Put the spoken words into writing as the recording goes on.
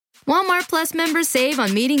Walmart Plus members save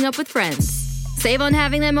on meeting up with friends. Save on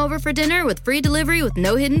having them over for dinner with free delivery with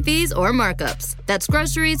no hidden fees or markups. That's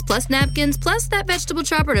groceries, plus napkins, plus that vegetable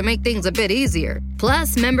chopper to make things a bit easier.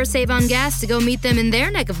 Plus, members save on gas to go meet them in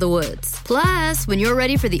their neck of the woods. Plus, when you're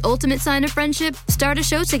ready for the ultimate sign of friendship, start a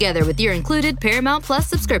show together with your included Paramount Plus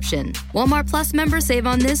subscription. Walmart Plus members save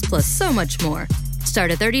on this plus so much more. Start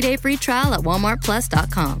a 30-day free trial at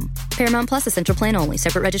walmartplus.com. Paramount Plus Essential Plan only.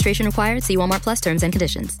 Separate registration required. See Walmart Plus terms and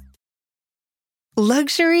conditions.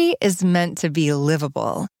 Luxury is meant to be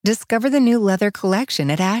livable. Discover the new leather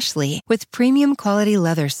collection at Ashley with premium quality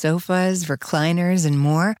leather sofas, recliners, and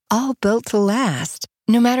more, all built to last.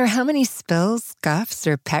 No matter how many spills, scuffs,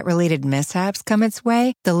 or pet-related mishaps come its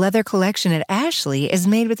way, the leather collection at Ashley is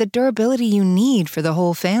made with the durability you need for the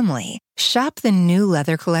whole family. Shop the new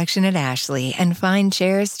leather collection at Ashley and find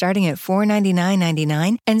chairs starting at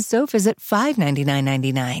 $499.99 and sofas at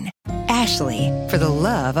 $599.99. Ashley, for the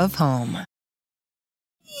love of home.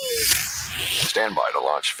 Stand by to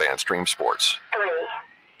launch FanStream Sports. 3,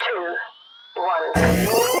 2,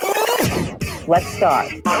 1. Let's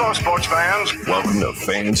start. Hello, sports fans. Welcome to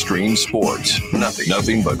FanStream Sports.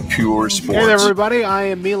 Nothing but pure sports. Hey there, everybody. I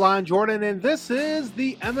am Milan Jordan, and this is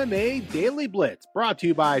the MMA Daily Blitz, brought to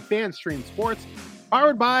you by FanStream Sports,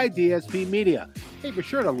 powered by DSP Media. Hey, be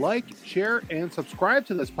sure to like, share, and subscribe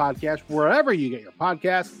to this podcast wherever you get your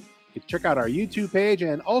podcasts. You can check out our YouTube page,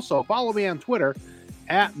 and also follow me on Twitter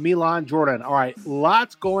at Milan Jordan. All right,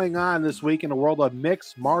 lots going on this week in the world of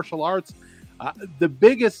mixed martial arts. The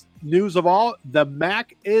biggest news of all, the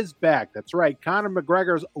MAC is back. That's right, Conor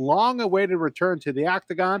McGregor's long-awaited return to the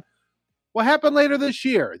octagon. What happened later this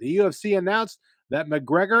year? The UFC announced that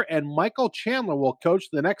McGregor and Michael Chandler will coach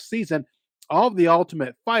the next season of The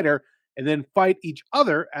Ultimate Fighter and then fight each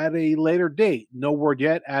other at a later date. No word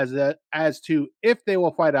yet as to if they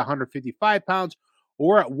will fight at 155 pounds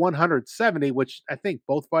or at 170, which I think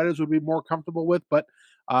both fighters would be more comfortable with, but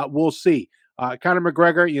we'll see. Conor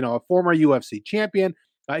McGregor, a former UFC champion,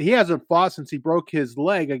 he hasn't fought since he broke his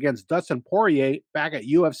leg against Dustin Poirier back at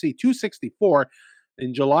UFC 264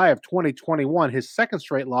 in July of 2021, his second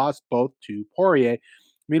straight loss, both to Poirier.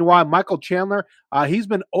 Meanwhile, Michael Chandler, he's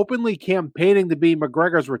been openly campaigning to be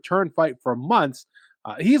McGregor's return fight for months.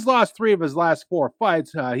 He's lost 3 of his last 4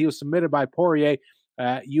 fights. He was submitted by Poirier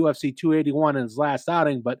at UFC 281 in his last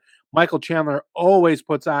outing, but Michael Chandler always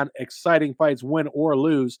puts on exciting fights, win or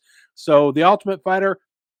lose. So the Ultimate Fighter,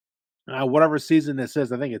 whatever season this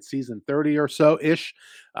is, I think it's season 30 or so-ish.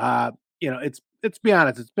 Let's be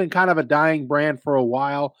honest, it's been kind of a dying brand for a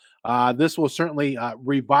while. This will certainly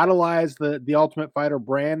revitalize the Ultimate Fighter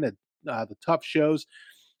brand, the tough shows.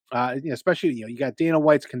 Especially, you got Dana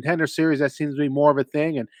White's Contender Series, that seems to be more of a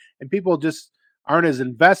thing, and people just aren't as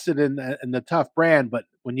invested in the tough brand. But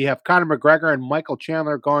when you have Conor McGregor and Michael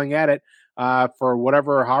Chandler going at it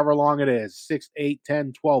for however long it is, 6, 8,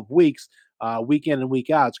 10, 12 weeks, week in and week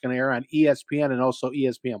out, it's going to air on ESPN and also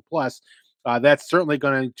ESPN Plus. That's certainly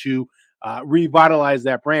going to revitalize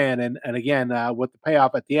that brand. And again, with the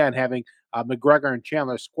payoff at the end, having McGregor and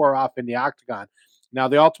Chandler square off in the octagon. Now,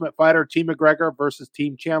 the Ultimate Fighter, Team McGregor versus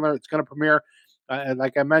Team Chandler, it's going to premiere,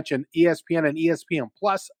 like I mentioned, ESPN and ESPN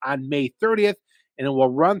Plus on May 30th, and it will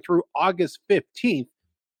run through August 15th.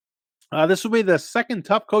 This will be the second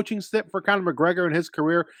tough coaching stint for Conor McGregor in his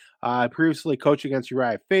career, previously coached against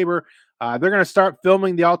Uriah Faber. They're going to start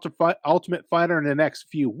filming the Ultimate Fighter in the next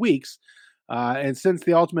few weeks. And since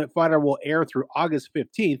the Ultimate Fighter will air through August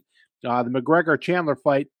 15th, the McGregor-Chandler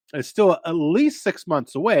fight is still at least 6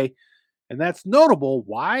 months away. And that's notable.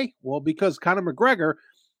 Why? Well, because Conor McGregor,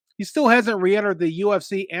 he still hasn't re-entered the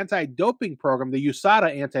UFC anti-doping program, the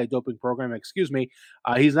USADA anti-doping program,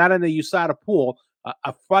 He's not in the USADA pool.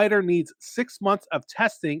 A fighter needs 6 months of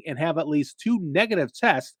testing and have at least 2 negative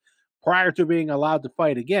tests prior to being allowed to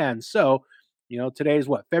fight again. So, today's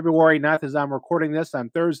February 9th as I'm recording this on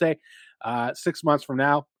Thursday. 6 months from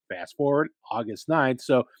now, fast forward, August 9th.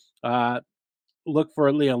 So look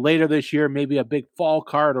for later this year, maybe a big fall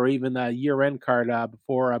card or even a year-end card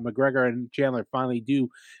before McGregor and Chandler finally do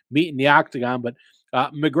meet in the octagon. But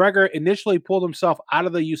McGregor initially pulled himself out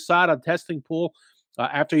of the USADA testing pool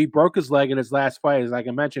after he broke his leg in his last fight, as I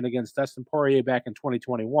mentioned, against Dustin Poirier back in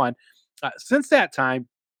 2021. Since that time,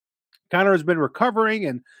 Conor has been recovering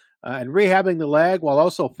and rehabbing the leg while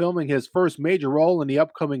also filming his first major role in the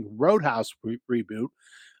upcoming Roadhouse reboot.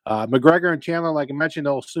 McGregor and Chandler, like I mentioned,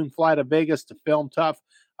 they'll soon fly to Vegas to film tough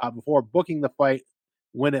before booking the fight.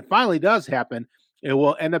 When it finally does happen, it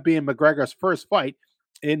will end up being McGregor's first fight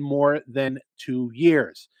in more than 2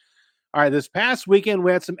 years. All right, this past weekend,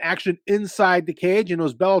 we had some action inside the cage, and it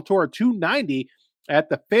was Bellator 290, at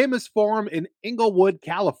the famous forum in Inglewood,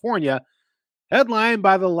 California, headlined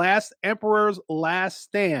by The Last Emperor's Last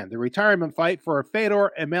Stand, the retirement fight for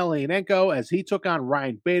Fedor Emelianenko as he took on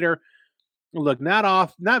Ryan Bader. Look,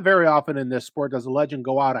 not very often in this sport does a legend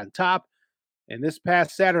go out on top, and this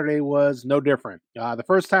past Saturday was no different. The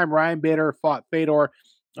first time Ryan Bader fought Fedor,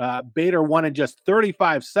 Bader won in just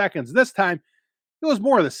 35 seconds. This time, it was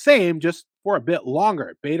more of the same, just for a bit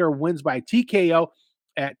longer. Bader wins by TKO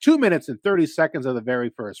at 2 minutes and 30 seconds of the very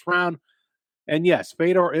first round. And yes,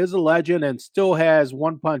 Fedor is a legend and still has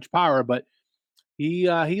one-punch power, but he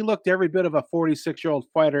looked every bit of a 46-year-old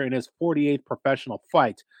fighter in his 48th professional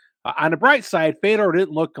fight. On the bright side, Fedor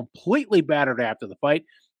didn't look completely battered after the fight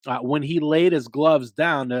when he laid his gloves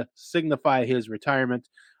down to signify his retirement.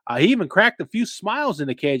 He even cracked a few smiles in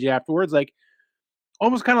the cage afterwards, like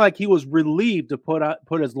almost kind of like he was relieved to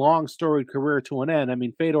put his long storied career to an end. I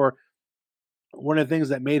mean, Fedor, one of the things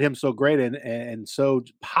that made him so great and so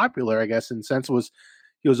popular, I guess, in a sense, was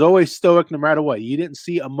he was always stoic no matter what. You didn't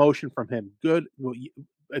see emotion from him.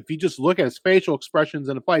 If you just look at his facial expressions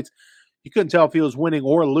in the fights, you couldn't tell if he was winning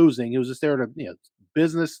or losing. He was just there to,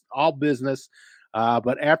 business, all business.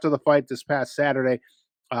 But after the fight this past Saturday,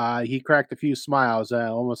 he cracked a few smiles,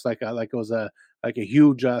 almost like it was a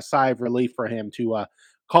huge sigh of relief for him to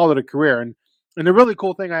call it a career. And the really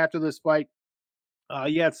cool thing after this fight,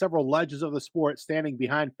 you had several legends of the sport standing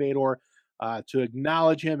behind Fedor to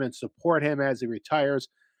acknowledge him and support him as he retires.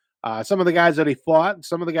 Some of the guys that he fought,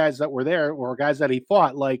 some of the guys that were there were guys that he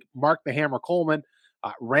fought, like Mark the Hammer Coleman,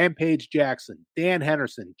 Rampage Jackson, Dan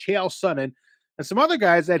Henderson, Chael Sonnen, and some other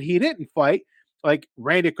guys that he didn't fight, like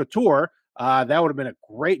Randy Couture. That would have been a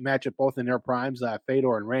great matchup, both in their primes,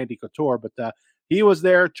 Fedor and Randy Couture. But he was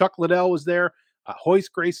there. Chuck Liddell was there.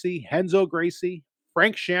 Hoist Gracie, Henzo Gracie,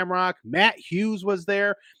 Frank Shamrock, Matt Hughes was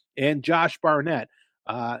there, and Josh Barnett.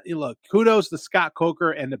 Look, kudos to Scott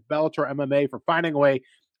Coker and the Bellator MMA for finding a way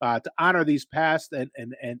to honor these past and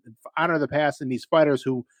honor the past and these fighters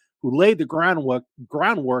who laid the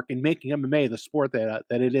groundwork in making MMA the sport that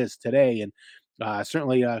it is today. And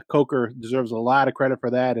certainly Coker deserves a lot of credit for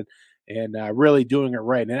that and really doing it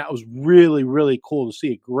right. And that was really, really cool to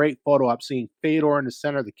see. A great photo op seeing Fedor in the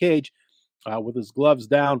center of the cage with his gloves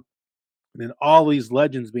down, and then all these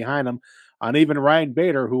legends behind him, and even Ryan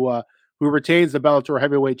Bader, who retains the Bellator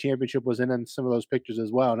Heavyweight Championship, was in some of those pictures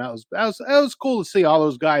as well. And that was cool to see all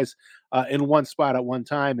those guys in one spot at one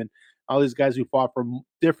time, and all these guys who fought for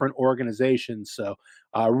different organizations. So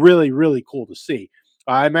really, really cool to see.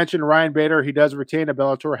 I mentioned Ryan Bader. He does retain a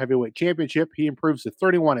Bellator Heavyweight Championship. He improves to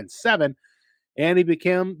 31-7, and he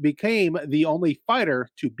became the only fighter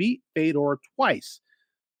to beat Fedor twice.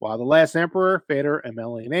 While the last emperor, Fedor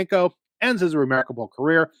Emelianenko, ends his remarkable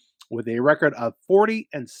career with a record of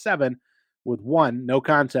 40-7 with one no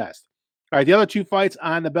contest. All right, the other two fights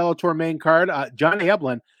on the Bellator main card, Johnny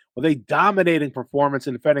Eblen with a dominating performance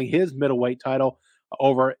in defending his middleweight title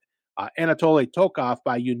over Anatoly Tokov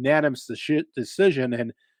by unanimous decision.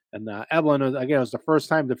 And Eblen, again, was the first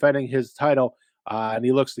time defending his title, and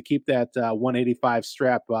he looks to keep that 185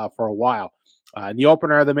 strap for a while. In the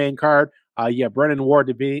opener of the main card, Brennan Ward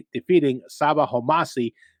defeating Saba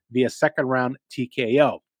Homasi via second round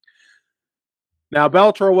TKO. Now,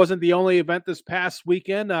 Bellator wasn't the only event this past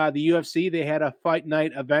weekend. The UFC, they had a fight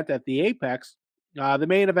night event at the Apex. The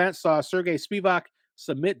main event saw Sergey Spivak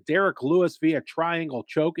submit Derek Lewis via triangle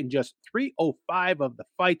choke in just 3:05 of the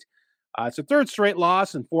fight. It's a third straight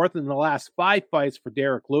loss and fourth in the last 5 fights for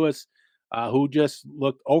Derek Lewis, who just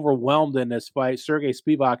looked overwhelmed in this fight. Sergey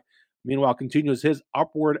Spivak, meanwhile, continues his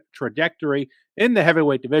upward trajectory in the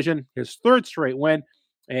heavyweight division, his third straight win,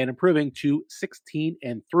 and improving to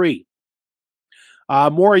 16-3.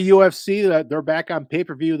 More UFC. They're back on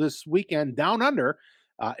pay-per-view this weekend down under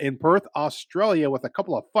in Perth, Australia, with a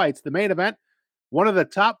couple of fights. The main event, one of the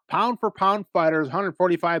top pound-for-pound fighters,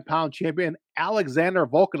 145-pound champion Alexander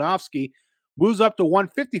Volkanovski, moves up to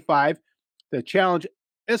 155 to challenge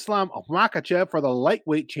Islam Makhachev for the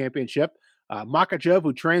lightweight championship. Makhachev,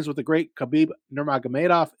 who trains with the great Khabib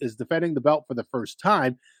Nurmagomedov, is defending the belt for the first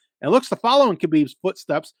time and looks to follow in Khabib's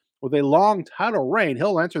footsteps with a long title reign.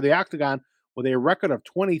 He'll enter the octagon with a record of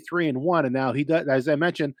 23-1. And now he does, as I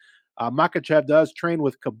mentioned, Makhachev does train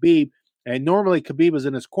with Khabib, and normally Khabib is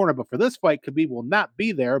in his corner, but for this fight, Khabib will not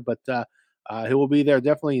be there, but he will be there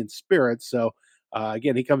definitely in spirit. So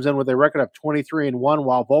again, he comes in with a record of 23-1,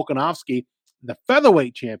 while Volkanovski, the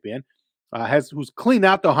featherweight champion, who's cleaned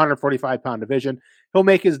out the 145-pound division, he'll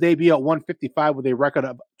make his debut at 155 with a record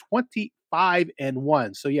of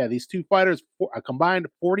 25-1. So yeah, these two fighters are combined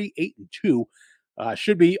 48-2.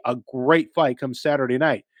 Should be a great fight come Saturday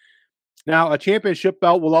night. Now, a championship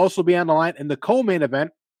belt will also be on the line in the co-main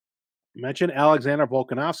event. I mentioned Alexander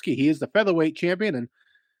Volkanovski. He is the featherweight champion, and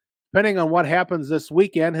depending on what happens this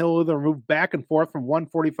weekend, he'll either move back and forth from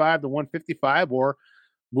 145 to 155 or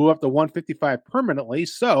move up to 155 permanently.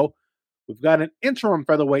 So we've got an interim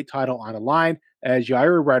featherweight title on the line as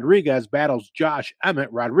Yair Rodriguez battles Josh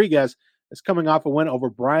Emmett. Rodriguez is coming off a win over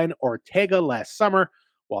Brian Ortega last summer,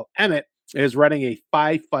 while Emmett is running a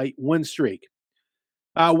 5-fight win streak.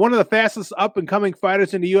 One of the fastest up-and-coming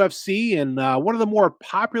fighters in the UFC and one of the more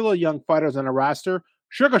popular young fighters on the roster,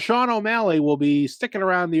 Sugar Sean O'Malley, will be sticking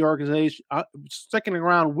around with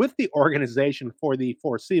the organization for the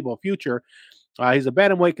foreseeable future. He's a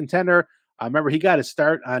bantamweight contender. Remember, he got his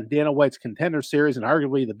start on Dana White's Contender Series and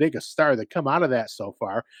arguably the biggest star that come out of that so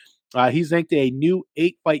far. He's inked a new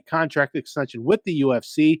 8-fight contract extension with the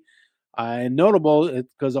UFC. And notable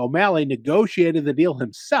because O'Malley negotiated the deal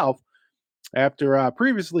himself after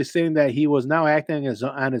previously saying that he was now acting as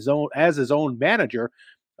his own manager.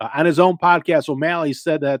 On his own podcast, O'Malley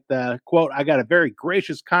said that, quote, "I got a very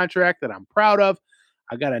gracious contract that I'm proud of.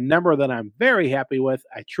 I got a number that I'm very happy with.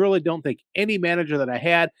 I truly don't think any manager that I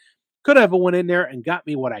had could have went in there and got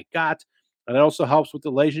me what I got. And it also helps with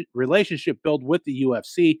the relationship build with the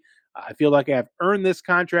UFC. I feel like I've earned this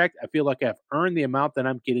contract. I feel like I've earned the amount that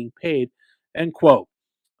I'm getting paid," end quote.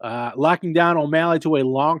 Locking down O'Malley to a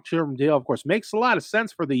long-term deal, of course, makes a lot of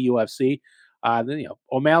sense for the UFC.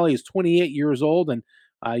 O'Malley is 28 years old, and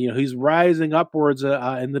he's rising upwards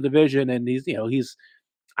in the division, and he's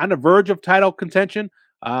on the verge of title contention.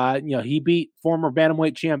 He beat former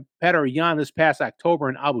bantamweight champ Petr Yan this past October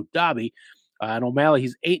in Abu Dhabi. And O'Malley,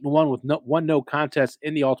 he's 8-1 with one no contest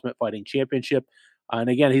in the Ultimate Fighting Championship. And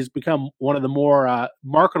again, he's become one of the more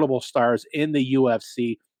marketable stars in the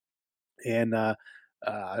UFC. And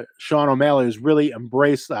Sean O'Malley has really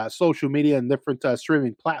embraced social media and different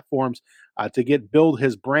streaming platforms to build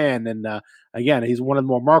his brand. And again, he's one of the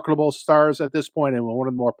more marketable stars at this point and one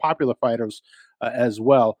of the more popular fighters as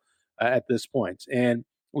well at this point. And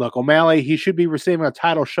look, O'Malley, he should be receiving a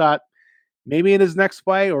title shot maybe in his next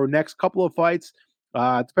fight or next couple of fights.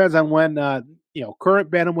 It depends on when, current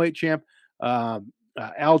bantamweight champ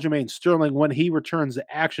Aljamain Sterling, when he returns to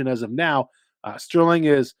action. As of now, Sterling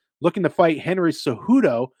is looking to fight Henry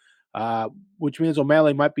Cejudo, which means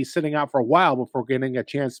O'Malley might be sitting out for a while before getting a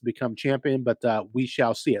chance to become champion, but we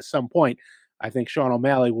shall see. At some point, I think Sean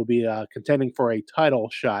O'Malley will be contending for a title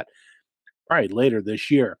shot probably later this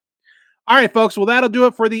year. All right, folks, well, that'll do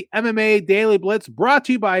it for the MMA Daily Blitz, brought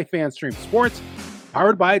to you by FanStream Sports,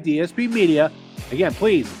 powered by DSP Media. Again,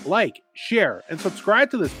 please like, share, and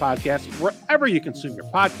subscribe to this podcast wherever you consume your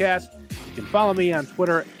podcast. You can follow me on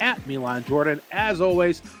Twitter at Milan Jordan. As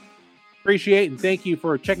always, appreciate and thank you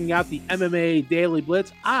for checking out the MMA Daily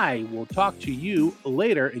Blitz. I will talk to you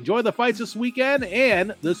later. Enjoy the fights this weekend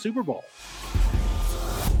and the Super Bowl.